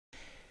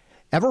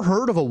Ever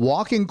heard of a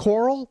walking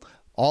coral?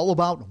 All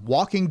about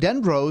walking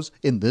dendros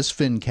in this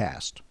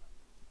Fincast.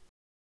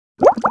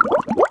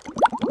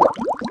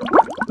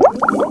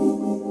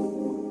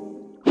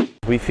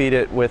 We feed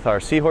it with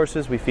our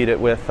seahorses, we feed it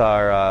with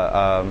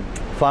our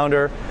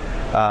flounder,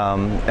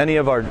 any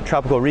of our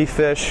tropical reef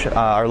fish,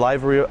 our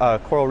live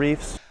coral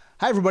reefs.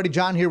 Hi everybody,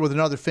 John here with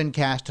another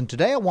Fincast, and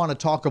today I want to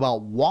talk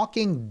about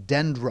walking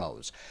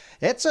dendros.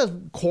 It's a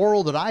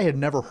coral that I had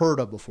never heard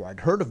of before.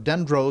 I'd heard of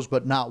dendros,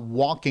 but not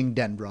walking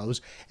dendros.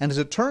 And as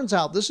it turns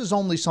out, this is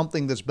only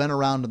something that's been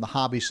around in the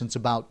hobby since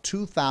about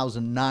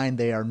 2009.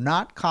 They are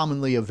not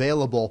commonly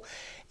available.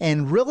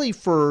 And really,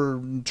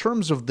 in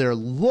terms of their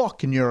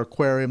look in your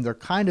aquarium, they're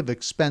kind of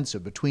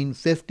expensive, between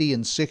 $50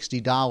 and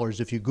 $60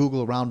 if you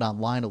Google around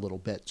online a little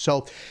bit.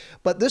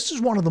 But this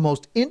is one of the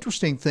most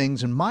interesting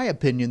things, in my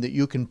opinion, that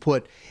you can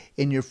put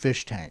in your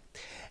fish tank.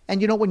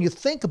 And you know, when you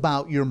think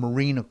about your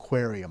marine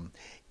aquarium,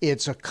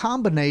 it's a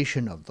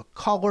combination of the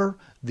color,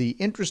 the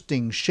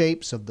interesting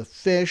shapes of the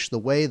fish, the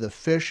way the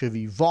fish have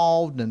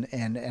evolved,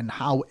 and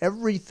how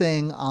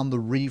everything on the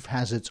reef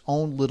has its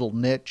own little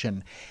niche,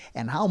 and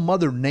how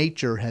Mother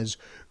Nature has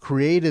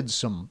created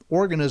some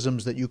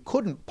organisms that you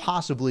couldn't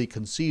possibly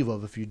conceive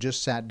of if you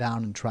just sat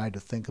down and tried to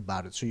think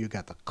about it. So you've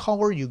got the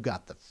color, you've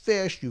got the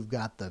fish, you've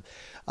got the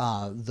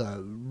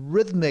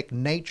rhythmic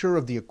nature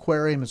of the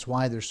aquarium. It's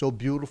why they're so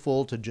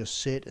beautiful to just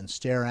sit and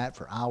stare at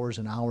for hours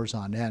and hours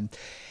on end.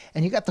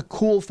 And you got the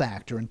cool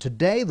factor. And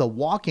today, the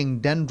walking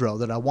dendro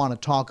that I want to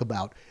talk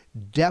about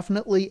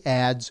definitely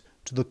adds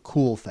to the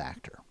cool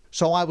factor.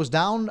 So I was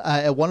down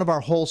at one of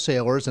our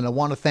wholesalers, and I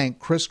want to thank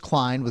Chris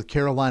Klein with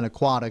Carolina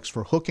Aquatics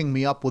for hooking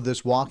me up with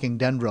this walking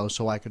dendro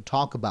so I could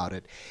talk about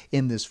it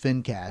in this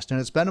Fincast. And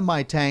it's been in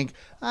my tank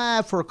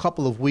for a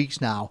couple of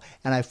weeks now,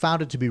 and I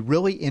found it to be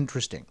really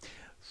interesting.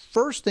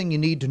 First thing you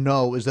need to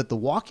know is that the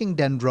walking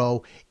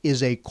dendro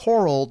is a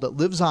coral that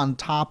lives on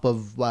top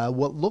of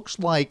what looks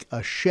like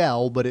a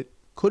shell, but it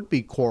could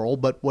be coral,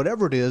 but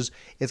whatever it is,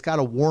 it's got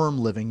a worm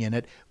living in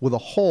it with a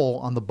hole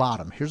on the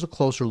bottom. Here's a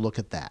closer look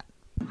at that.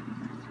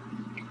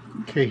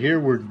 Okay, here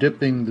we're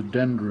dipping the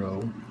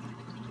dendro.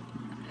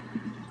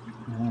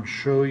 I'll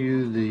show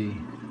you the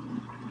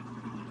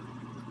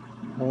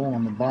hole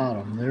on the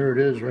bottom. There it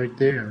is right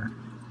there.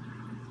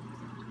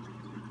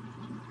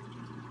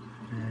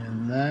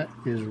 And that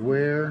is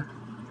where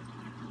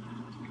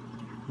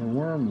the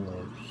worm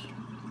lives.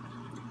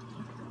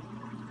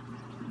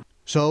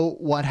 So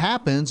what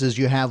happens is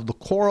you have the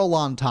coral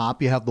on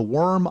top, you have the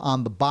worm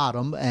on the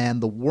bottom,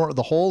 and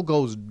the hole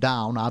goes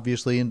down,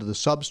 obviously, into the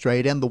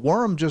substrate, and the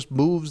worm just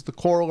moves the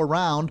coral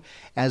around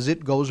as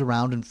it goes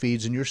around and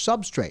feeds in your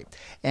substrate.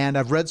 And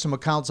I've read some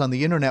accounts on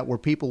the internet where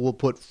people will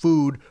put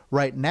food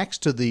right next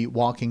to the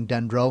walking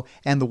dendro,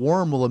 and the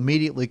worm will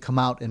immediately come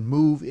out and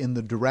move in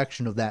the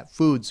direction of that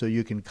food, so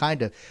you can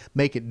kind of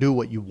make it do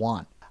what you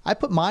want. I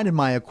put mine in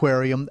my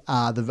aquarium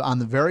on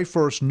the very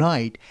first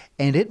night,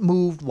 and it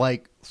moved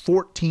like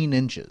 14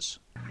 inches.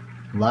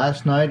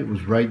 Last night it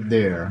was right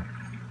there,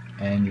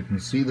 and you can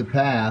see the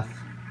path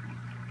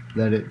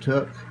that it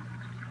took.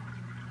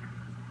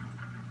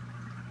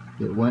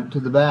 It went to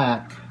the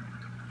back,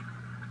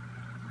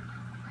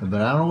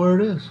 but I don't know where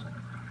it is.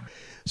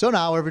 So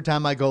now every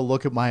time I go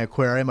look at my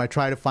aquarium, I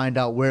try to find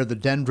out where the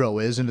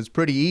dendro is, and it's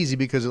pretty easy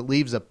because it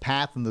leaves a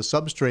path in the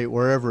substrate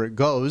wherever it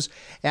goes,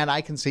 and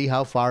I can see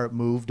how far it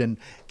moved and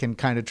can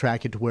kind of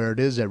track it to where it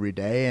is every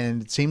day,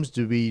 and it seems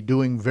to be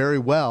doing very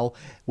well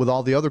with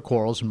all the other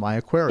corals in my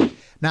aquarium.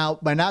 Now,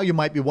 by now you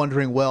might be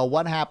wondering, well,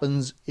 what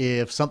happens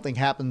if something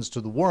happens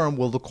to the worm?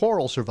 Will the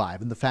coral survive?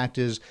 And the fact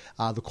is,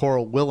 the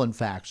coral will in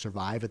fact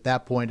survive. At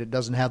that point, it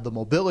doesn't have the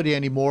mobility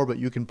anymore, but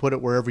you can put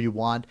it wherever you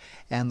want,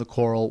 and the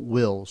coral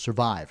will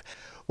survive.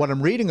 What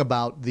I'm reading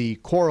about the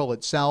coral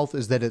itself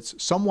is that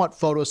it's somewhat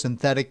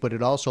photosynthetic, but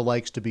it also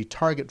likes to be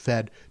target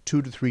fed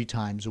 2 to 3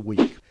 times a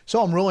week.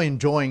 So I'm really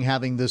enjoying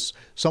having this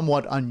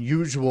somewhat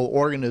unusual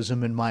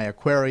organism in my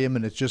aquarium,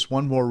 and it's just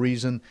one more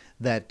reason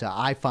that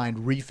I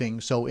find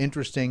reefing so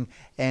interesting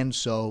and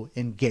so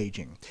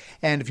engaging.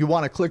 And if you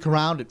want to click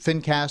around at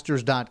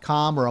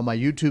Fincasters.com or on my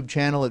YouTube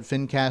channel at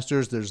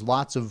Fincasters, there's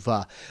lots of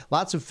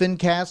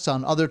Fincasts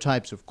on other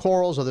types of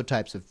corals, other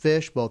types of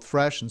fish, both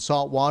fresh and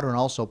saltwater, and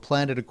also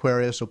planted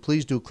aquaria. So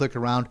please do click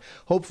around.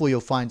 Hopefully you'll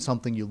find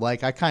something you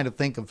like. I kind of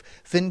think of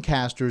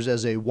Fincasters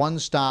as a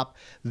one-stop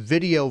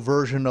video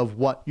version of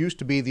what used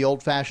to be the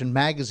old-fashioned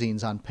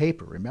magazines on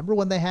paper. Remember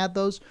when they had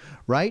those,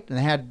 right? And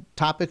they had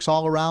topics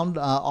all around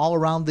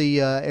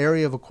the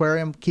area of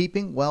aquarium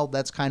keeping. Well,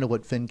 that's kind of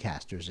what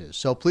Fincasters is.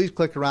 So please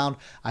click around.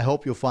 I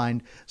hope you'll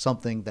find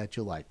something that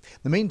you like. In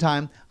the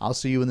meantime, I'll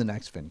see you in the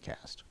next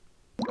Fincast.